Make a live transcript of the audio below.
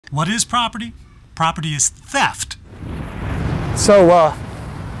What is property? Property is theft. So,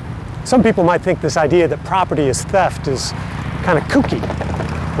 some people might think this idea that property is theft is kind of kooky,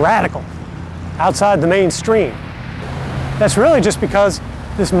 radical, outside the mainstream. That's really just because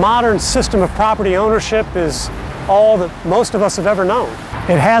this modern system of property ownership is all that most of us have ever known.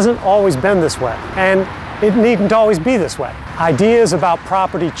 It hasn't always been this way, and it needn't always be this way. Ideas about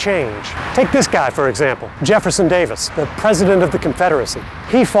property change. Take this guy, for example, Jefferson Davis, the president of the Confederacy.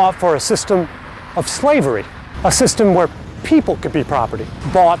 He fought for a system of slavery, a system where people could be property,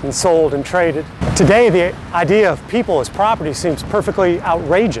 bought and sold and traded. Today, the idea of people as property seems perfectly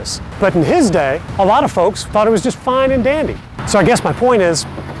outrageous. But in his day, a lot of folks thought it was just fine and dandy. So I guess my point is,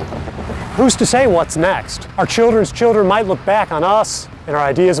 who's to say what's next? Our children's children might look back on us and our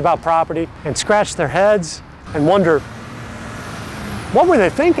ideas about property and scratch their heads and wonder, what were they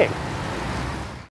thinking?